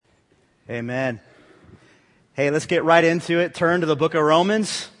Amen. Hey, let's get right into it. Turn to the book of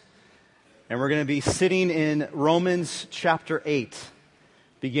Romans, and we're going to be sitting in Romans chapter 8,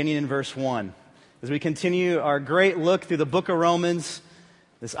 beginning in verse 1. As we continue our great look through the book of Romans,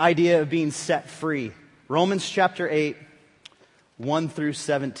 this idea of being set free. Romans chapter 8, 1 through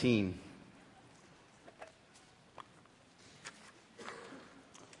 17.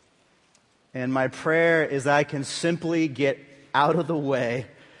 And my prayer is I can simply get out of the way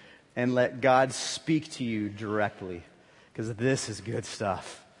and let God speak to you directly, because this is good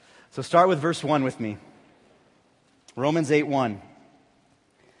stuff. So start with verse 1 with me. Romans 8:1.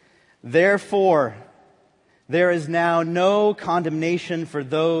 Therefore, there is now no condemnation for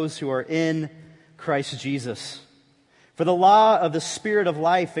those who are in Christ Jesus. For the law of the Spirit of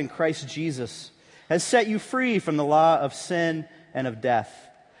life in Christ Jesus has set you free from the law of sin and of death.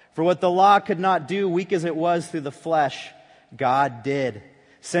 For what the law could not do, weak as it was through the flesh, God did,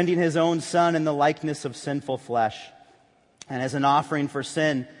 sending His own Son in the likeness of sinful flesh. And as an offering for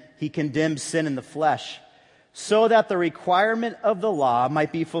sin, He condemned sin in the flesh, so that the requirement of the law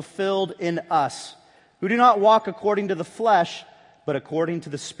might be fulfilled in us, who do not walk according to the flesh, but according to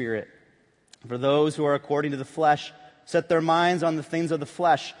the Spirit. For those who are according to the flesh set their minds on the things of the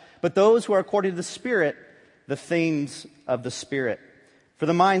flesh, but those who are according to the Spirit, the things of the Spirit. For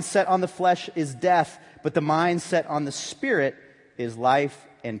the mind set on the flesh is death, but the mind set on the Spirit is life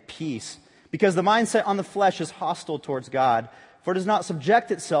and peace. Because the mind set on the flesh is hostile towards God, for it does not subject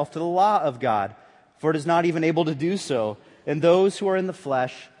itself to the law of God, for it is not even able to do so. And those who are in the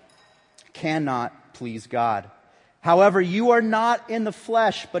flesh cannot please God. However, you are not in the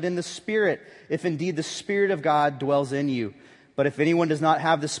flesh, but in the Spirit, if indeed the Spirit of God dwells in you. But if anyone does not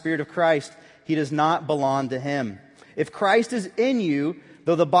have the Spirit of Christ, he does not belong to Him. If Christ is in you,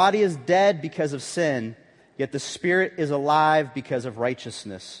 though the body is dead because of sin, yet the Spirit is alive because of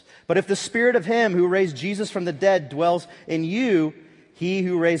righteousness. But if the Spirit of Him who raised Jesus from the dead dwells in you, He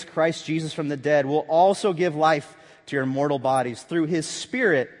who raised Christ Jesus from the dead will also give life to your mortal bodies through His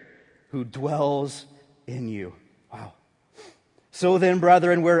Spirit who dwells in you. Wow. So then,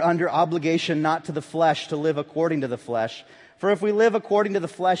 brethren, we're under obligation not to the flesh to live according to the flesh. For if we live according to the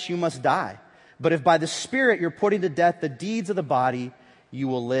flesh, you must die. But if by the Spirit you're putting to death the deeds of the body, you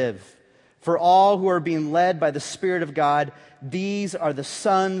will live. For all who are being led by the Spirit of God, these are the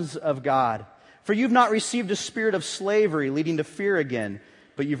sons of God. For you've not received a spirit of slavery leading to fear again,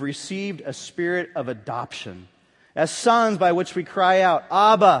 but you've received a spirit of adoption, as sons, by which we cry out,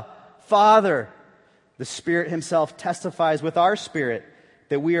 Abba, Father. The Spirit Himself testifies with our spirit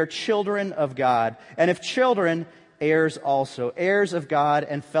that we are children of God, and if children, heirs also, heirs of God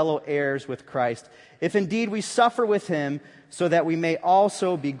and fellow heirs with Christ, if indeed we suffer with Him, so that we may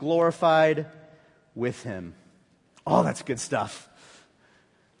also be glorified with Him. Oh, that's good stuff.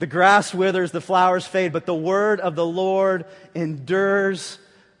 The grass withers, the flowers fade, but the word of the Lord endures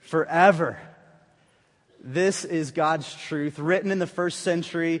forever. This is God's truth, written in the first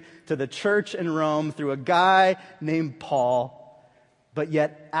century to the church in Rome through a guy named Paul, but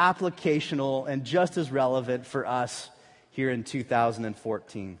yet applicational and just as relevant for us here in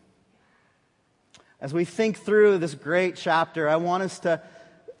 2014. As we think through this great chapter, I want us to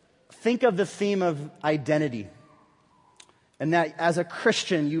think of the theme of identity. And that as a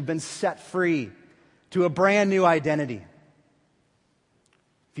Christian, you've been set free to a brand new identity.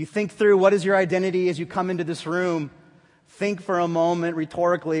 If you think through what is your identity as you come into this room, think for a moment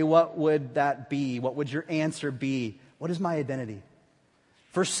rhetorically, what would that be? What would your answer be? What is my identity?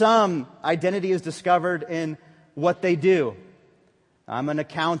 For some, identity is discovered in what they do. I'm an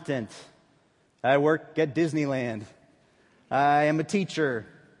accountant. I work at Disneyland. I am a teacher.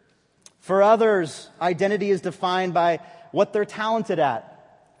 For others, identity is defined by what they're talented at.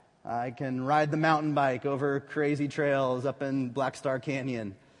 I can ride the mountain bike over crazy trails up in Black Star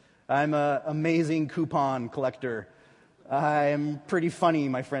Canyon. I'm an amazing coupon collector. I am pretty funny,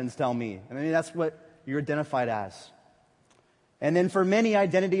 my friends tell me. I mean, that's what you're identified as. And then for many,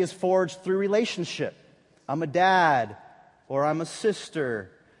 identity is forged through relationship. I'm a dad, or I'm a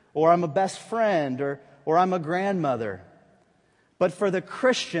sister, or I'm a best friend, or I'm a grandmother. But for the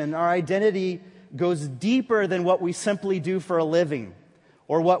Christian, our identity goes deeper than what we simply do for a living,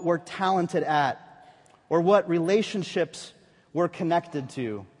 or what we're talented at, or what relationships we're connected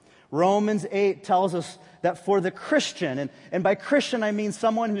to. Romans 8 tells us that for the Christian, and by Christian I mean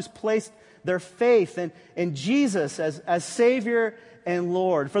someone who's placed their faith in Jesus as Savior and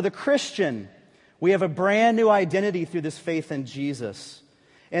Lord. For the Christian, we have a brand new identity through this faith in Jesus.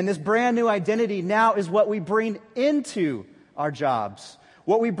 And this brand new identity now is what we bring into our jobs,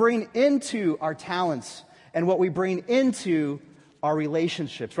 what we bring into our talents, and what we bring into our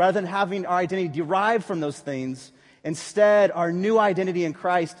relationships. Rather than having our identity derived from those things, instead, our new identity in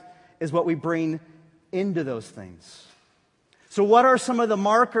Christ is what we bring into those things. So what are some of the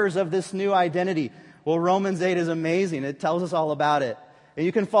markers of this new identity? Well, Romans 8 is amazing. It tells us all about it. And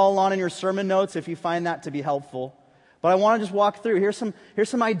you can follow along in your sermon notes if you find that to be helpful. But I want to just walk through. Here's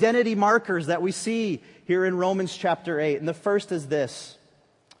some identity markers that we see here in Romans chapter 8. And the first is this,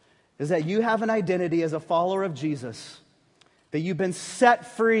 is that you have an identity as a follower of Jesus, that you've been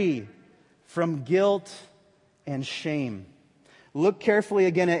set free from guilt and shame. Look carefully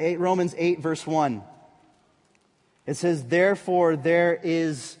again at Romans 8, verse 1. It says, therefore there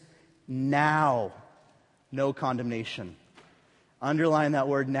is now no condemnation. Underline that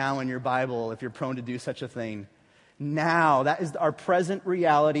word now in your Bible if you're prone to do such a thing. Now, that is our present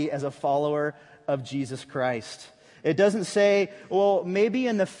reality as a follower of Jesus Christ. It doesn't say, well, maybe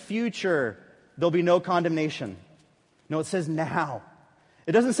in the future there'll be no condemnation. No, it says now.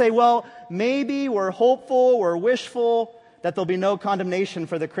 It doesn't say, well, maybe we're hopeful, we're wishful that there'll be no condemnation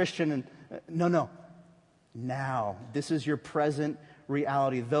for the Christian. No. Now, this is your present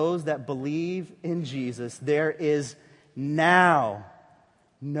reality. Those that believe in Jesus, there is now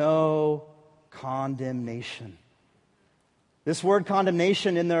no condemnation. This word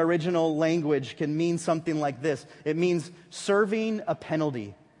condemnation in the original language can mean something like this. It means serving a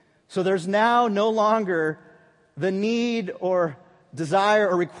penalty. So there's now no longer the need or desire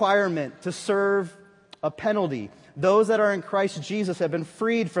or requirement to serve a penalty. Those that are in Christ Jesus have been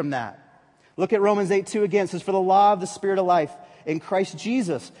freed from that. Look at Romans 8:2 again. It says, for the law of the Spirit of life in Christ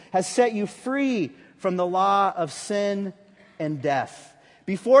Jesus has set you free from the law of sin and death.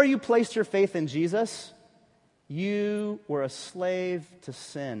 Before you placed your faith in Jesus, you were a slave to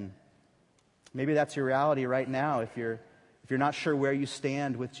sin. Maybe that's your reality right now if you're not sure where you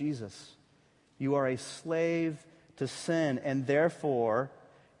stand with Jesus. You are a slave to sin, and therefore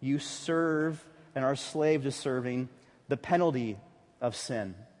you serve and are a slave to serving the penalty of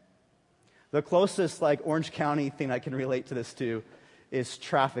sin. The closest Orange County thing I can relate to this to is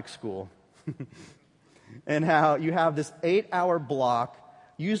traffic school. And how you have this 8-hour block,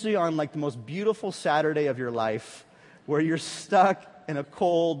 usually on the most beautiful Saturday of your life, where you're stuck in a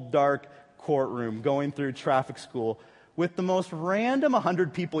cold, dark courtroom going through traffic school with the most random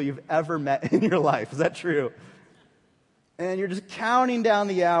 100 people you've ever met in your life. Is that true? And you're just counting down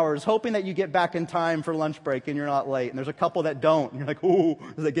the hours, hoping that you get back in time for lunch break and you're not late. And there's a couple that don't. And you're like, ooh,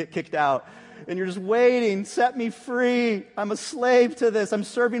 as they get kicked out. And you're just waiting, set me free. I'm a slave to this. I'm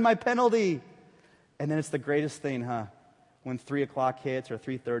serving my penalty. And then it's the greatest thing, when 3 o'clock hits or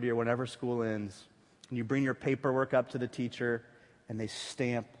 3:30 or whenever school ends, and you bring your paperwork up to the teacher and they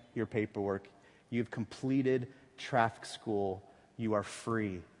stamp your paperwork. You've completed traffic school. You are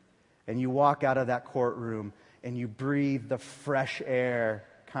free. And you walk out of that courtroom and you breathe the fresh air,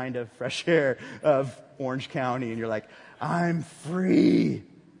 kind of fresh air of Orange County, and you're like, I'm free.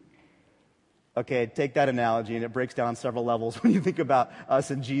 Okay, take that analogy, and it breaks down on several levels when you think about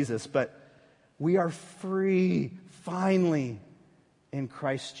us and Jesus, but we are free, finally, in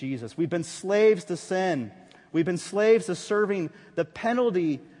Christ Jesus. We've been slaves to sin. We've been slaves to serving the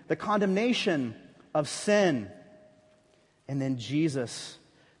penalty, the condemnation of sin. And then Jesus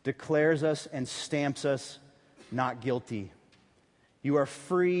declares us and stamps us not guilty. You are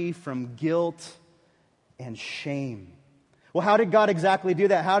free from guilt and shame. Well, how did God exactly do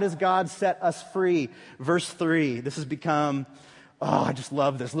that? How does God set us free? Verse 3, this has become, I just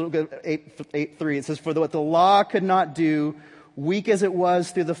love this. Look at 8:3. It says, for what the law could not do, weak as it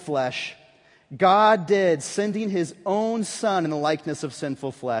was through the flesh, God did, sending his own Son in the likeness of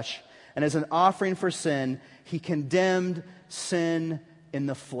sinful flesh. And as an offering for sin, he condemned sin in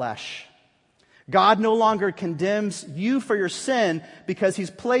the flesh. God no longer condemns you for your sin because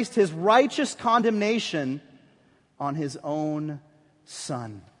he's placed his righteous condemnation on his own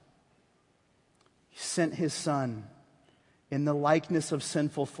Son. He sent his Son in the likeness of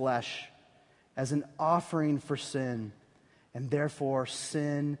sinful flesh as an offering for sin, and therefore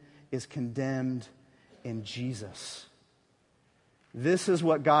sin is condemned in Jesus. This is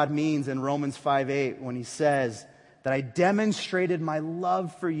what God means in Romans 5:8 when he says that I demonstrated my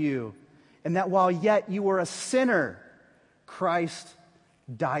love for you, and that while yet you were a sinner, Christ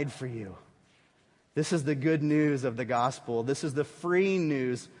died for you. This is the good news of the gospel. This is the freeing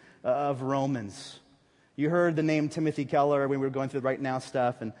news of Romans. You heard the name Timothy Keller when we were going through the Right Now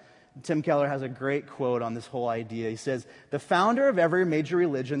stuff, and Tim Keller has a great quote on this whole idea. He says, the founder of every major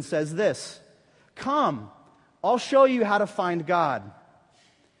religion says this, come, I'll show you how to find God.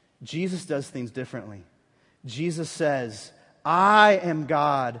 Jesus does things differently. Jesus says, I am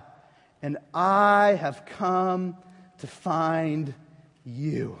God, and I have come to find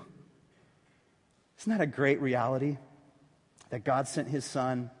you. Isn't that a great reality? That God sent his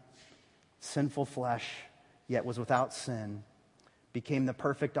Son, sinful flesh, yet was without sin, became the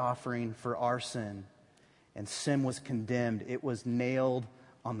perfect offering for our sin, and sin was condemned. It was nailed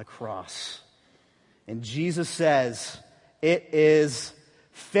on the cross. And Jesus says, it is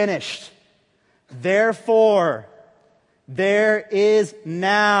finished. Therefore, there is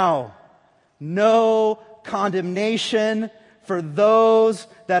now no condemnation for those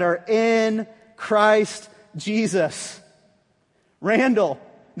that are in Christ Jesus. Randall,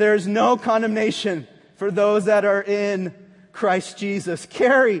 there is no condemnation for those that are in Christ Jesus.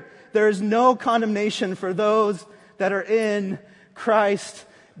 Carrie, there is no condemnation for those that are in Christ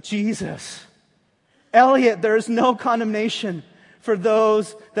Jesus. Elliot, there is no condemnation for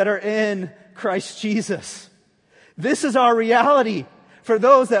those that are in Christ Jesus. This is our reality for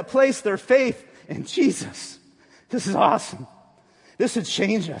those that place their faith in Jesus. This is awesome. This would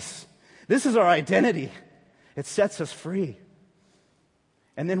change us. This is our identity. It sets us free.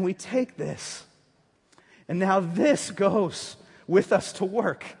 And then we take this, and now this goes with us to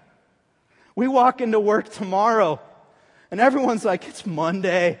work. We walk into work tomorrow, and everyone's like, it's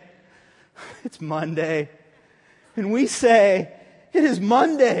Monday. It's Monday. And we say, it is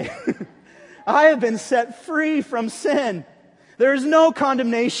Monday. I have been set free from sin. There is no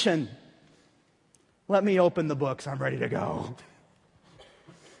condemnation. Let me open the books. I'm ready to go.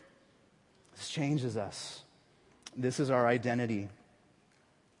 This changes us. This is our identity.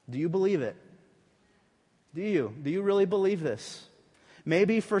 Do you believe it? Do you? Do you really believe this?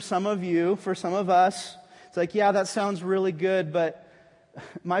 Maybe for some of you, for some of us, it's like, yeah, that sounds really good, but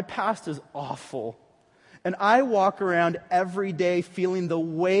my past is awful. And I walk around every day feeling the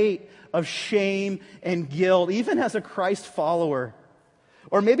weight of shame and guilt, even as a Christ follower.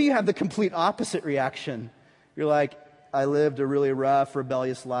 Or maybe you have the complete opposite reaction. You're like, I lived a really rough,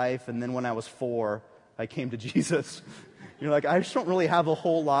 rebellious life, and then when I was 4, I came to Jesus. You're like, I just don't really have a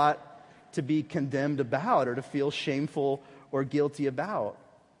whole lot to be condemned about or to feel shameful or guilty about.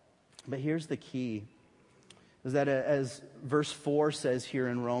 But here's the key, is that as verse 4 says here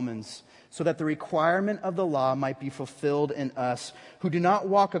in Romans, so that the requirement of the law might be fulfilled in us, who do not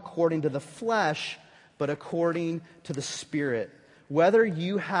walk according to the flesh, but according to the Spirit. Whether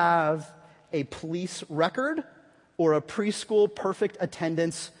you have a police record or a preschool perfect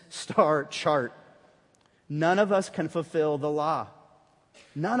attendance star chart, none of us can fulfill the law.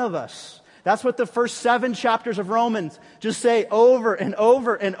 None of us. That's what the first 7 chapters of Romans just say over and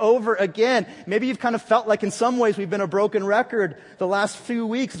over and over again. Maybe you've kind of felt like in some ways we've been a broken record the last few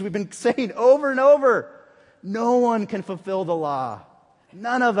weeks as we've been saying over and over. No one can fulfill the law.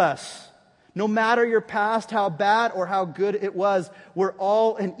 None of us. No matter your past, how bad or how good it was, we're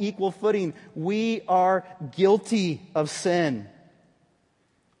all in equal footing. We are guilty of sin.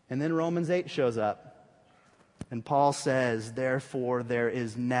 And then Romans 8 shows up. And Paul says, therefore, there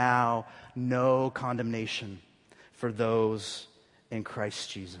is now no condemnation for those in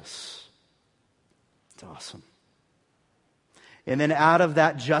Christ Jesus. It's awesome. And then out of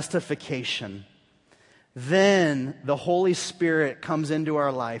that justification, then the Holy Spirit comes into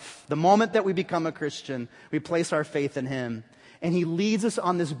our life. The moment that we become a Christian, we place our faith in Him. And He leads us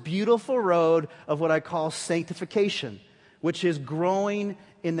on this beautiful road of what I call sanctification, which is growing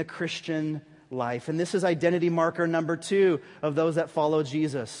in the Christian life. And this is identity marker number 2 of those that follow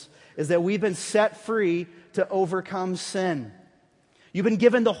Jesus, is that we've been set free to overcome sin. You've been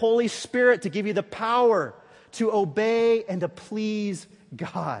given the Holy Spirit to give you the power to obey and to please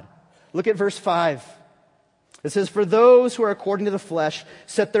God. Look at verse 5. It says, for those who are according to the flesh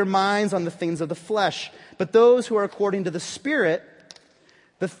set their minds on the things of the flesh, but those who are according to the Spirit,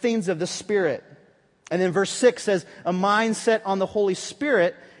 the things of the Spirit. And then verse 6 says, a mind set on the Holy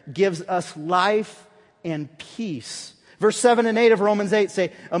Spirit gives us life and peace. Verse 7 and 8 of Romans 8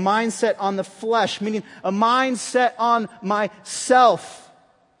 say, a mind set on the flesh, meaning a mind set on myself,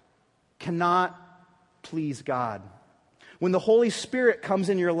 cannot please God. When the Holy Spirit comes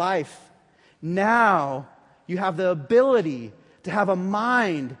in your life, now you have the ability to have a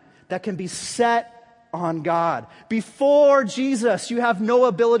mind that can be set on God. Before Jesus, you have no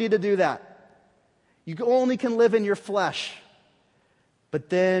ability to do that. You only can live in your flesh. But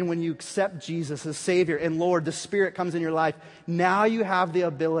then when you accept Jesus as Savior and Lord, the Spirit comes in your life. Now you have the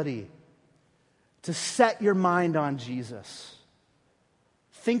ability to set your mind on Jesus.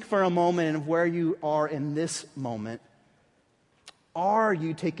 Think for a moment of where you are in this moment. Are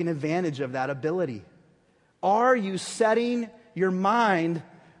you taking advantage of that ability? Are you setting your mind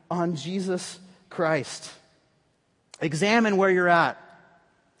on Jesus Christ? Examine where you're at.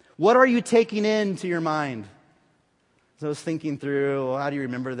 What are you taking into your mind? So I was thinking through, well, how do you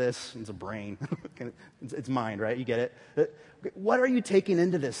remember this? It's a brain. It's mind, right? You get it? What are you taking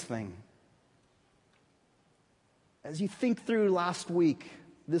into this thing? As you think through last week,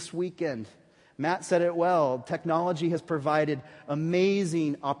 this weekend, Matt said it well. Technology has provided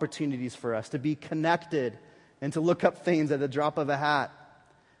amazing opportunities for us to be connected and to look up things at the drop of a hat.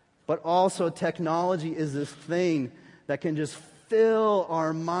 But also technology is this thing that can just fill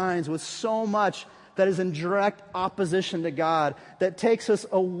our minds with so much that is in direct opposition to God, that takes us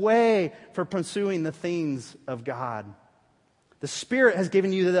away from pursuing the things of God. The Spirit has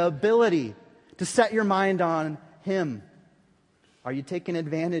given you the ability to set your mind on Him. Are you taking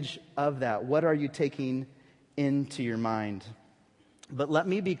advantage of that? What are you taking into your mind? But let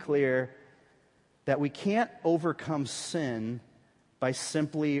me be clear that we can't overcome sin by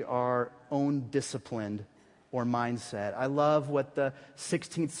simply our own discipline or mindset. I love what the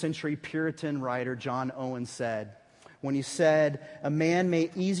 16th century Puritan writer John Owen said when he said, "A man may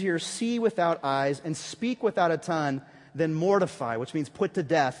easier see without eyes and speak without a tongue than mortify," which means put to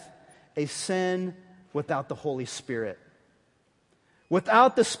death, "a sin without the Holy Spirit."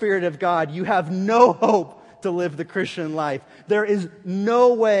 Without the Spirit of God, you have no hope to live the Christian life. There is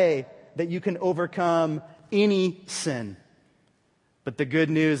no way that you can overcome any sin. But the good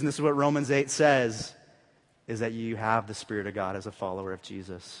news, and this is what Romans 8 says, is that you have the Spirit of God as a follower of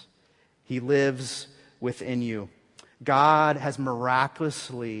Jesus. He lives within you. God has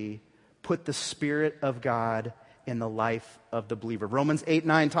miraculously put the Spirit of God in the life of the believer. Romans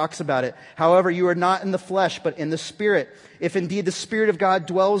 8:9 talks about it. "However, you are not in the flesh, but in the Spirit, if indeed the Spirit of God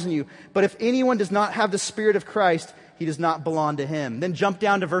dwells in you. But if anyone does not have the Spirit of Christ, he does not belong to him." Then jump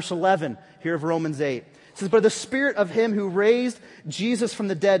down to verse 11 here of Romans 8. It says, "But the Spirit of him who raised Jesus from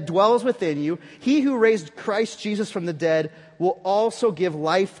the dead dwells within you. He who raised Christ Jesus from the dead will also give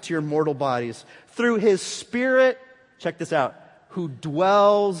life to your mortal bodies through his Spirit," check this out, "who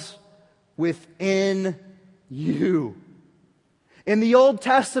dwells within you." In the Old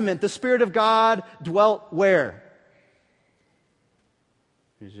Testament, the Spirit of God dwelt where?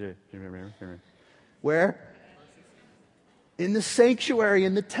 Where? In the sanctuary,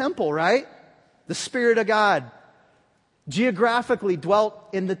 in the temple, right? The Spirit of God geographically dwelt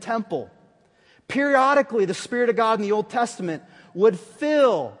in the temple. Periodically, the Spirit of God in the Old Testament would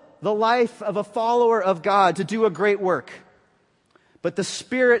fill the life of a follower of God to do a great work. But the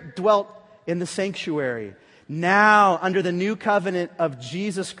Spirit dwelt in the sanctuary. Now, under the new covenant of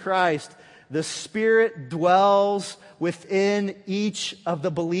Jesus Christ, the Spirit dwells within each of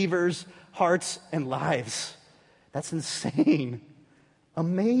the believers' hearts and lives. That's insane.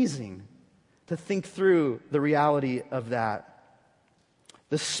 Amazing to think through the reality of that.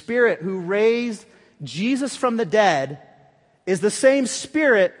 The Spirit who raised Jesus from the dead is the same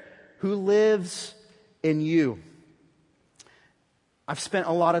Spirit who lives in you. I've spent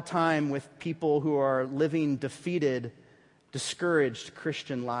a lot of time with people who are living defeated, discouraged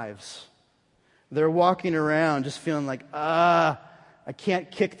Christian lives. They're walking around just feeling like, I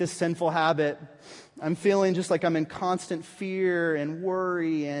can't kick this sinful habit. I'm feeling just like I'm in constant fear and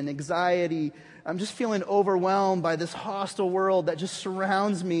worry and anxiety. I'm just feeling overwhelmed by this hostile world that just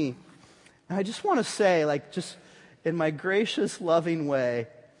surrounds me. And I just want to say, like, just in my gracious, loving way,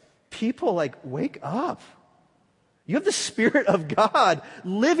 people, like, wake up. You have the Spirit of God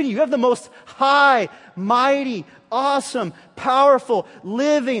living. You have the most high, mighty, awesome, powerful,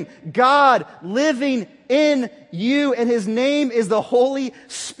 living God living in you. And His name is the Holy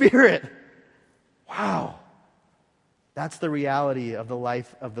Spirit. Wow. That's the reality of the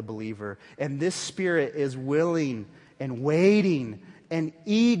life of the believer. And this Spirit is willing and waiting and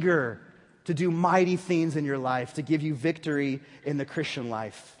eager to do mighty things in your life, to give you victory in the Christian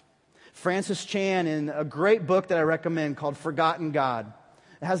life. Francis Chan, in a great book that I recommend called Forgotten God,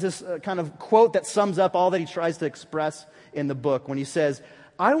 it has this kind of quote that sums up all that he tries to express in the book when he says,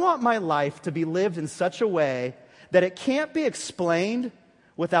 "I want my life to be lived in such a way that it can't be explained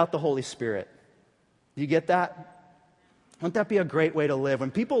without the Holy Spirit." Do you get that? Wouldn't that be a great way to live?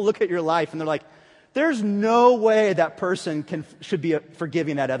 When people look at your life and they're like, there's no way that person should be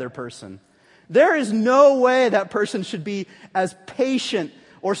forgiving that other person. There is no way that person should be as patient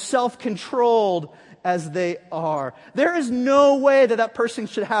or self-controlled as they are. There is no way that that person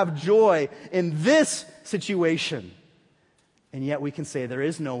should have joy in this situation. And yet we can say, there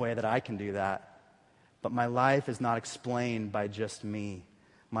is no way that I can do that. But my life is not explained by just me.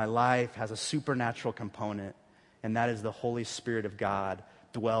 My life has a supernatural component, and that is the Holy Spirit of God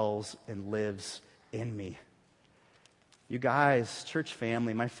dwells and lives in me. You guys, church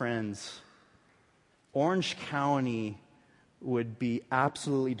family, my friends, Orange County would be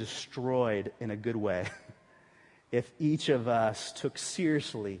absolutely destroyed in a good way if each of us took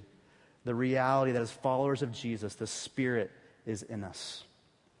seriously the reality that as followers of Jesus, the Spirit is in us.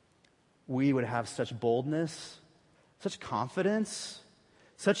 We would have such boldness, such confidence,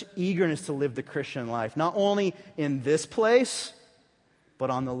 such eagerness to live the Christian life, not only in this place, but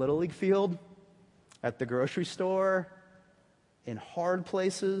on the Little League field, at the grocery store, in hard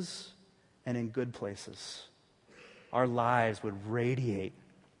places, and in good places. Our lives would radiate.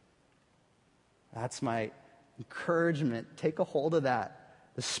 That's my encouragement. Take a hold of that.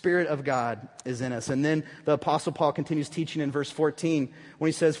 The Spirit of God is in us. And then the Apostle Paul continues teaching in verse 14 when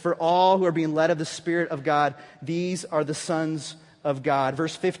he says, "For all who are being led of the Spirit of God, these are the sons of God."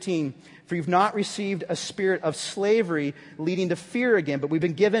 Verse 15, "For you've not received a spirit of slavery leading to fear again, but we've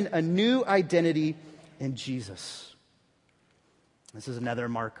been given a new identity in Jesus." This is another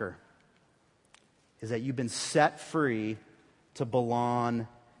marker, is that you've been set free to belong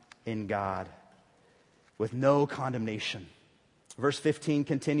in God with no condemnation. Verse 15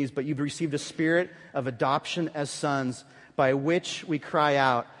 continues, "But you've received a spirit of adoption as sons, by which we cry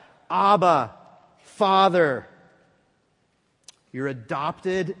out, 'Abba, Father.'" You're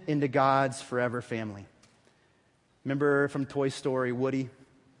adopted into God's forever family. Remember from Toy Story, Woody?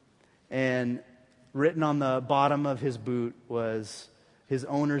 And written on the bottom of his boot was his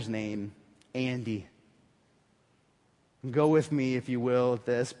owner's name, Andy. Go with me, if you will, with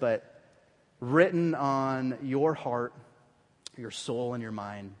this, but written on your heart, your soul, and your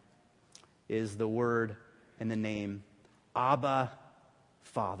mind is the word and the name, Abba,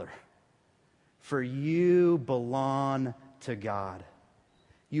 Father. For you belong to God.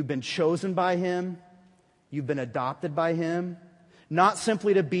 You've been chosen by Him. You've been adopted by Him. Not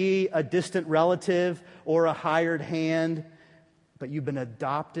simply to be a distant relative or a hired hand, but you've been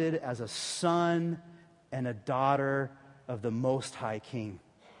adopted as a son and a daughter of the Most High King.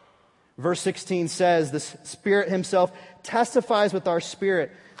 Verse 16 says, "The Spirit Himself testifies with our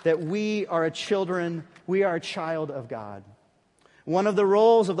spirit that we are a child of God." One of the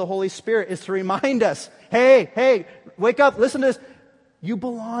roles of the Holy Spirit is to remind us, hey, wake up, listen to this. You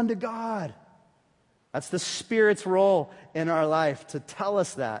belong to God. That's the Spirit's role in our life, to tell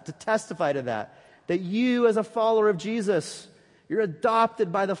us that, to testify to that you as a follower of Jesus, you're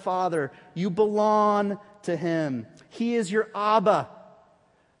adopted by the Father. You belong to Him. He is your Abba.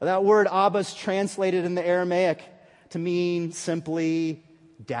 That word Abba is translated in the Aramaic to mean simply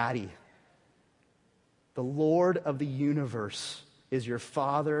daddy. The Lord of the universe is your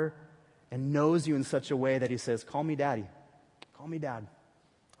Father and knows you in such a way that He says, "Call me daddy. Call me dad.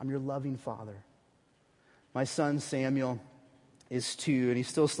 I'm your loving Father." My son Samuel is 2 and he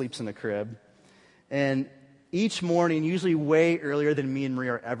still sleeps in a crib. And each morning, usually way earlier than me and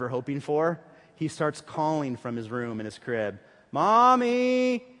Maria are ever hoping for, he starts calling from his room in his crib,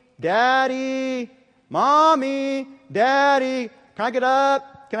 "Mommy, Daddy, Mommy, Daddy, can I get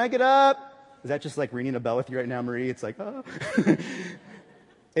up? Can I get up?" Is that just like ringing a bell with you right now, Marie? It's like, oh.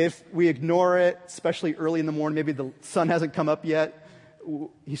 If we ignore it, especially early in the morning, maybe the sun hasn't come up yet,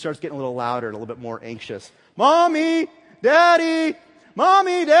 he starts getting a little louder and a little bit more anxious. "Mommy, Daddy,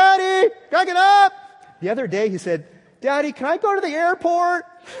 Mommy, Daddy, can I get up?" The other day he said, "Daddy, can I go to the airport?"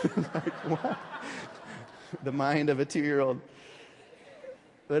 Like, what? The mind of a 2-year-old.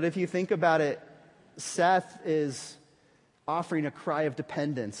 But if you think about it, Seth is offering a cry of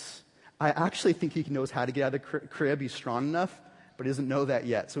dependence. I actually think he knows how to get out of the crib. He's strong enough, but he doesn't know that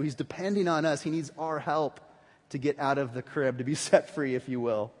yet. So he's depending on us. He needs our help to get out of the crib, to be set free, if you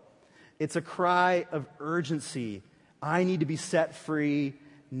will. It's a cry of urgency. I need to be set free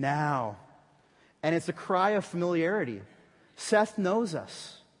now. And it's a cry of familiarity. Seth knows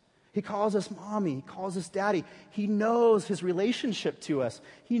us. He calls us mommy. He calls us daddy. He knows his relationship to us.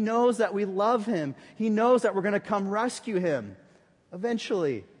 He knows that we love him. He knows that we're going to come rescue him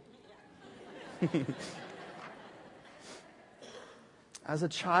eventually. As a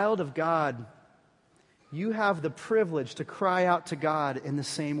child of God, you have the privilege to cry out to God in the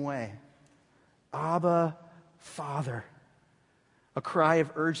same way. Abba, Father. A cry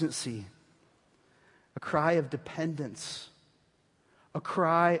of urgency. A cry of dependence. A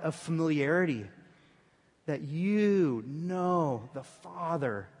cry of familiarity. That you know the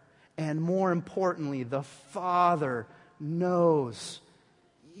Father. And more importantly, the Father knows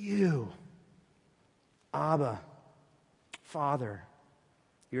you. Abba, Father.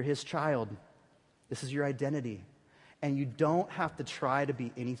 You're His child. This is your identity. And you don't have to try to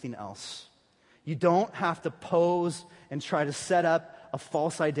be anything else. You don't have to pose and try to set up a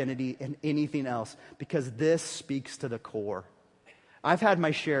false identity in anything else, because this speaks to the core. I've had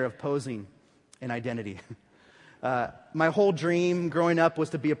my share of posing in identity. My whole dream growing up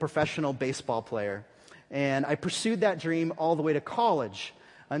was to be a professional baseball player. And I pursued that dream all the way to college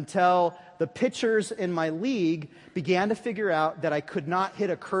until the pitchers in my league began to figure out that I could not hit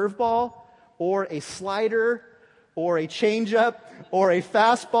a curveball or a slider or a changeup or a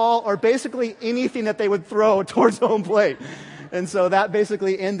fastball or basically anything that they would throw towards home plate. And so that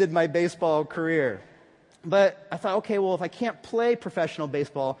basically ended my baseball career. But I thought, okay, well, if I can't play professional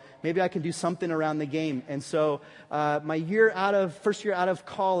baseball, maybe I can do something around the game. And so my first year out of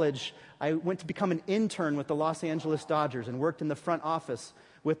college, I went to become an intern with the Los Angeles Dodgers and worked in the front office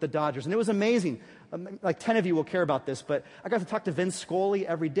with the Dodgers. And it was amazing. Like 10 of you will care about this, but I got to talk to Vince Scully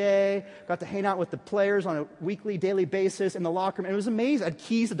every day, got to hang out with the players on a weekly, daily basis in the locker room. And it was amazing. I had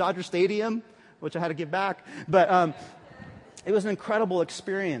keys to Dodger Stadium, which I had to give back. But it was an incredible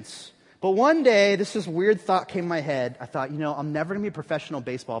experience. But one day, this weird thought came in my head. I thought, I'm never going to be a professional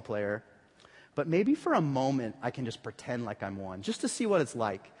baseball player, but maybe for a moment I can just pretend like I'm one, just to see what it's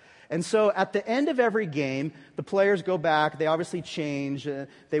like. And so at the end of every game, the players go back. They obviously change.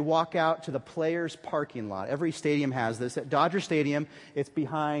 They walk out to the players' parking lot. Every stadium has this. At Dodger Stadium, it's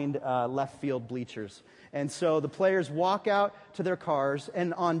behind left field bleachers. And so the players walk out to their cars.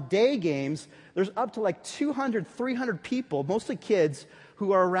 And on day games, there's up to like 200, 300 people, mostly kids,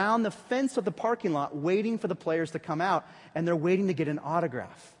 who are around the fence of the parking lot waiting for the players to come out. And they're waiting to get an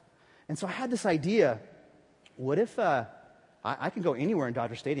autograph. And so I had this idea. What if I can go anywhere in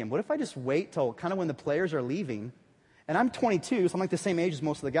Dodger Stadium? What if I just wait till kind of when the players are leaving? And I'm 22, so I'm like the same age as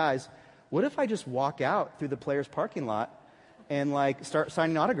most of the guys. What if I just walk out through the players' parking lot and like start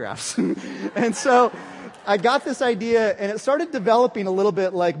signing autographs? And so I got this idea, and it started developing a little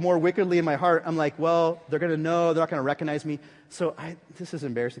bit like more wickedly in my heart. I'm like, well, they're going to know. They're not going to recognize me. So this is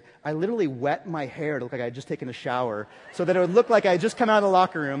embarrassing. I literally wet my hair to look like I had just taken a shower so that it would look like I had just come out of the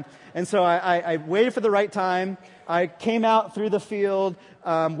locker room. And so I waited for the right time. I came out through the field,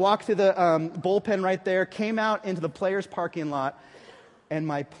 walked through the bullpen right there, came out into the players' parking lot, and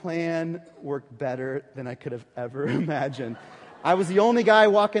my plan worked better than I could have ever imagined. I was the only guy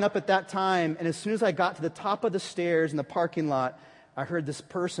walking up at that time, and as soon as I got to the top of the stairs in the parking lot, I heard this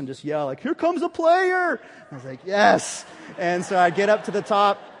person just yell, like, "Here comes a player!" I was like, yes. And so I get up to the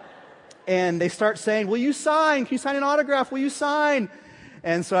top, and they start saying, "Will you sign? Can you sign an autograph? Will you sign?"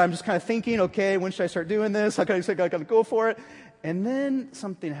 And so I'm just kind of thinking, okay, when should I start doing this? How can I go for it? And then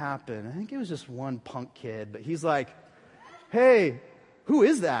something happened. I think it was just one punk kid, but he's like, "Hey, who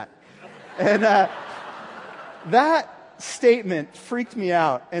is that?" And that statement freaked me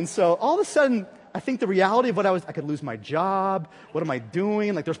out. And so all of a sudden, I think the reality of I could lose my job. What am I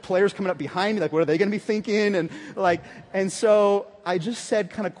doing? Like, there's players coming up behind me. Like, what are they going to be thinking? And so I just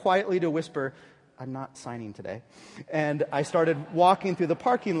said kind of quietly to a whisper, "I'm not signing today." And I started walking through the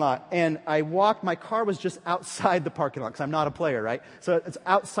parking lot. And my car was just outside the parking lot because I'm not a player, right? So it's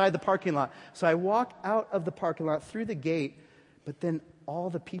outside the parking lot. So I walk out of the parking lot through the gate, but then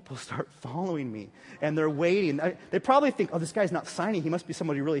all the people start following me, and they're waiting. They probably think, "Oh, this guy's not signing. He must be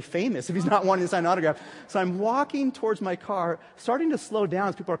somebody really famous if he's not wanting to sign an autograph." So I'm walking towards my car, starting to slow down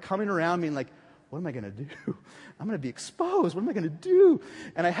as people are coming around me and like, what am I going to do? I'm going to be exposed. What am I going to do?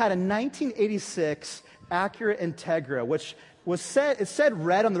 And I had a 1986 Acura Integra, which it said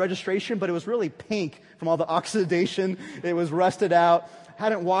red on the registration, but it was really pink from all the oxidation. It was rusted out.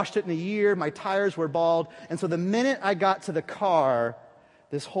 Hadn't washed it in a year. My tires were bald. And so the minute I got to the car,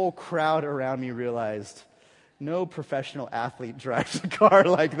 this whole crowd around me realized no professional athlete drives a car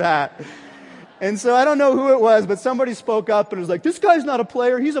like that. And so I don't know who it was, but somebody spoke up and was like, "This guy's not a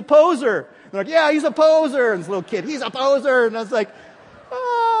player, he's a poser." And they're like, "Yeah, he's a poser." And this little kid, "He's a poser." And I was like,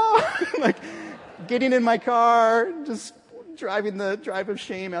 oh, like getting in my car, just driving the drive of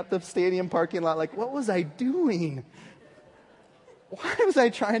shame out the stadium parking lot. Like, what was I doing? Why was I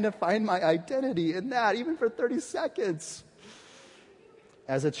trying to find my identity in that, even for 30 seconds?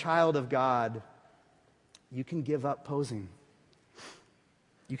 As a child of God, you can give up posing.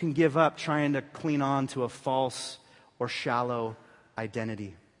 You can give up trying to cling on to a false or shallow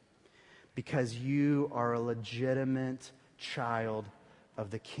identity because you are a legitimate child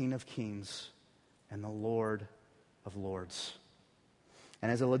of the King of Kings and the Lord of Lords.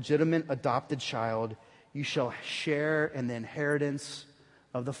 And as a legitimate adopted child, you shall share in the inheritance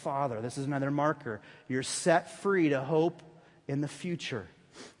of the Father. This is another marker. You're set free to hope in the future.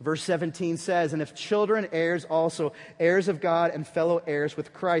 Verse 17 says, "And if children, heirs also, heirs of God and fellow heirs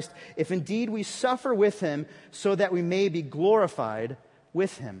with Christ, if indeed we suffer with him, so that we may be glorified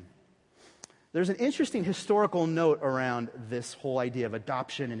with him." There's an interesting historical note around this whole idea of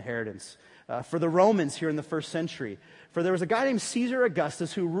adoption inheritance. For the Romans here in the first century, for there was a guy named Caesar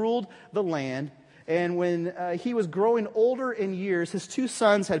Augustus who ruled the land, And when he was growing older in years, his 2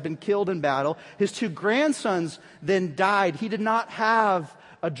 sons had been killed in battle. His 2 grandsons then died. He did not have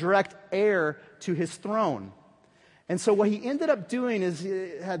a direct heir to his throne. And so what he ended up doing is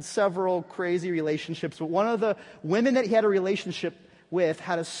he had several crazy relationships. But one of the women that he had a relationship with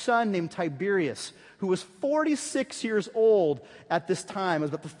had a son named Tiberius, who was 46 years old at this time.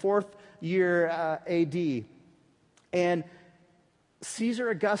 It was about the 4th year AD. And Caesar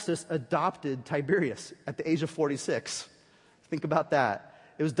Augustus adopted Tiberius at the age of 46. Think about that.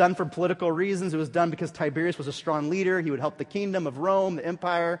 It was done for political reasons. It was done because Tiberius was a strong leader. He would help the kingdom of Rome, the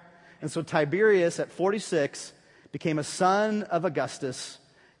empire. And so Tiberius, at 46, became a son of Augustus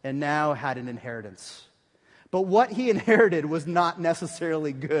and now had an inheritance. But what he inherited was not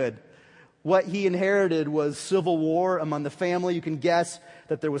necessarily good. What he inherited was civil war among the family. You can guess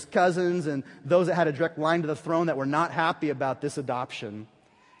that there was cousins and those that had a direct line to the throne that were not happy about this adoption.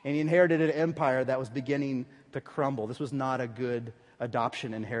 And he inherited an empire that was beginning to crumble. This was not a good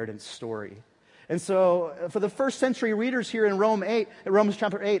adoption inheritance story. And so for the first century readers here in Romans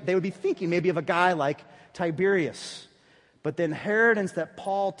chapter 8, they would be thinking maybe of a guy like Tiberius. But the inheritance that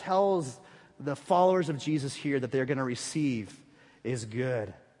Paul tells the followers of Jesus here that they're going to receive is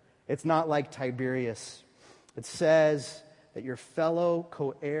good. It's not like Tiberius. It says that you're fellow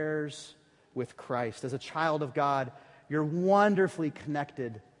co-heirs with Christ. As a child of God, you're wonderfully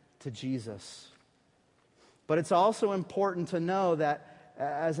connected to Jesus. But it's also important to know that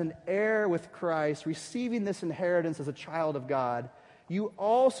as an heir with Christ, receiving this inheritance as a child of God, you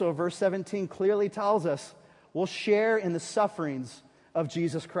also, verse 17 clearly tells us, will share in the sufferings of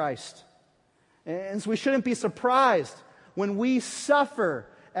Jesus Christ. And so we shouldn't be surprised when we suffer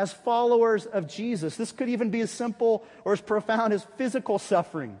as followers of Jesus. This could even be as simple or as profound as physical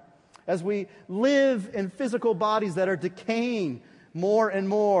suffering. As we live in physical bodies that are decaying more and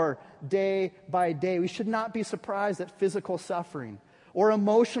more day by day, we should not be surprised at physical suffering or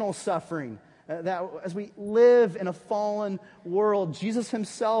emotional suffering. That as we live in a fallen world, Jesus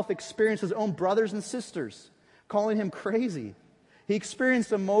himself experienced his own brothers and sisters calling him crazy. He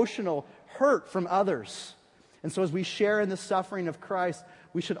experienced emotional hurt from others. And so as we share in the suffering of Christ,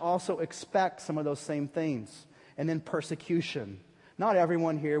 we should also expect some of those same things. And then persecution. Not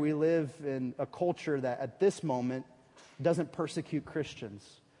everyone here, we live in a culture that at this moment doesn't persecute Christians.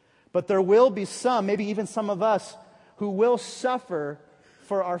 But there will be some, maybe even some of us, who will suffer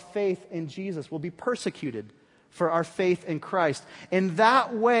for our faith in Jesus, will be persecuted for our faith in Christ. In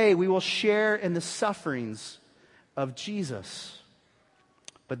that way, we will share in the sufferings of Jesus.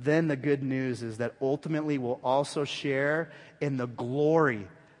 But then the good news is that ultimately we'll also share in the glory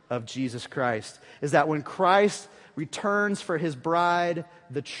of Jesus Christ. Is that when Christ returns for his bride,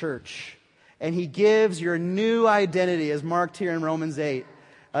 the church, and he gives your new identity, as marked here in Romans 8,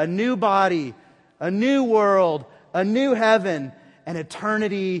 a new body, a new world, a new heaven, and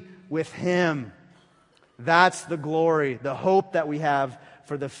eternity with him. That's the glory, the hope that we have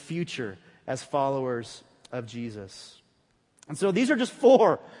for the future as followers of Jesus. And so these are just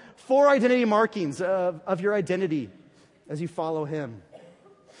four identity markings of your identity as you follow him.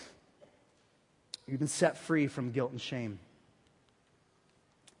 You've been set free from guilt and shame.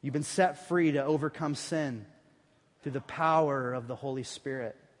 You've been set free to overcome sin through the power of the Holy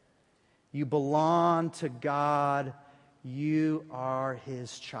Spirit. You belong to God. You are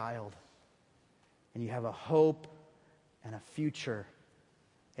his child. And you have a hope and a future,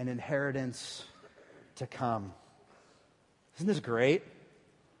 an inheritance to come. Isn't this great?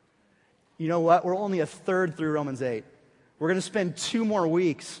 You know what? We're only a third through Romans 8. We're going to spend 2 more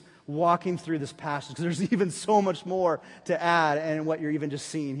weeks walking through this passage because there's even so much more to add and what you're even just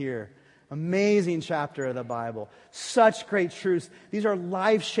seeing here. Amazing chapter of the Bible. Such great truths. These are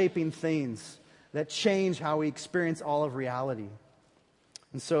life-shaping things that change how we experience all of reality.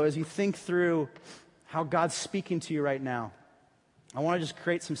 And so as you think through how God's speaking to you right now, I want to just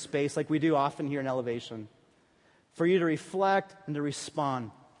create some space like we do often here in Elevation for you to reflect and to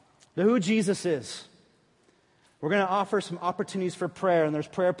respond to who Jesus is. We're going to offer some opportunities for prayer, and there's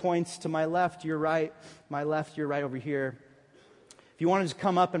prayer points to my left, your right, my left, your right over here. If you want to just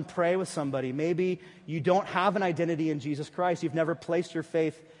come up and pray with somebody, maybe you don't have an identity in Jesus Christ, you've never placed your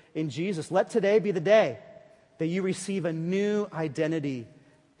faith in Jesus. Let today be the day that you receive a new identity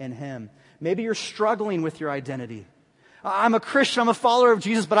in him. Maybe you're struggling with your identity. I'm a Christian, I'm a follower of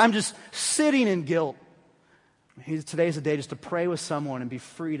Jesus, but I'm just sitting in guilt. Today's the day just to pray with someone and be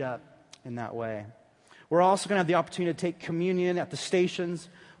freed up in that way. We're also going to have the opportunity to take communion at the stations.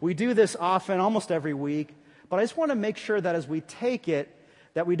 We do this often, almost every week. But I just want to make sure that as we take it,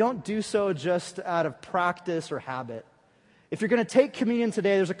 that we don't do so just out of practice or habit. If you're going to take communion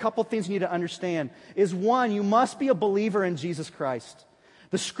today, there's a couple things you need to understand. Is one, you must be a believer in Jesus Christ.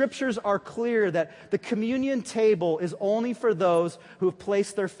 The scriptures are clear that the communion table is only for those who have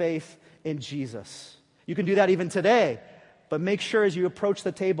placed their faith in Jesus. You can do that even today, but make sure as you approach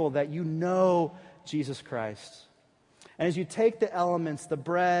the table that you know Jesus Christ. And as you take the elements, the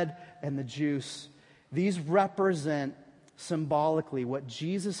bread and the juice, these represent symbolically what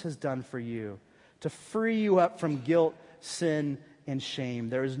Jesus has done for you to free you up from guilt, sin, and shame.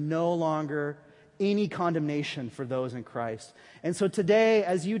 There is no longer any condemnation for those in Christ. And so today,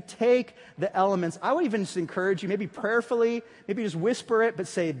 as you take the elements, I would even just encourage you, maybe prayerfully, maybe just whisper it, but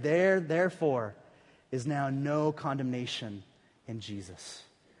say, therefore is now no condemnation in Jesus.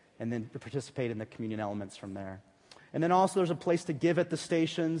 And then participate in the communion elements from there. And then also there's a place to give at the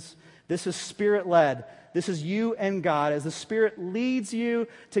stations. This is Spirit-led. This is you and God. As the Spirit leads you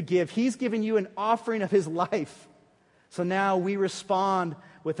to give, He's given you an offering of His life. So now we respond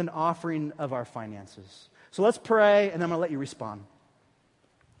with an offering of our finances. So let's pray, and then I'm going to let you respond.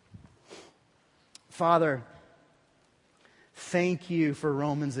 Father, thank you for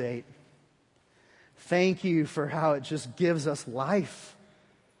Romans 8. Thank you for how it just gives us life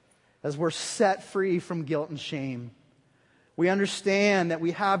as we're set free from guilt and shame. We understand that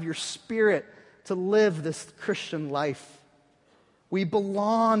we have your Spirit to live this Christian life. We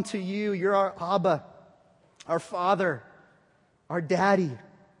belong to you. You're our Abba, our Father, our Daddy.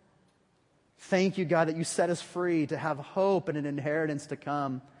 Thank you, God, that you set us free to have hope and an inheritance to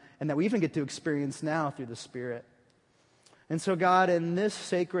come, and that we even get to experience now through the Spirit. And so, God, in this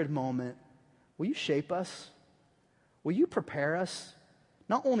sacred moment, will you shape us? Will you prepare us,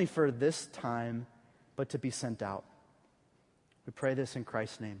 not only for this time, but to be sent out? We pray this in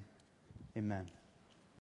Christ's name. Amen.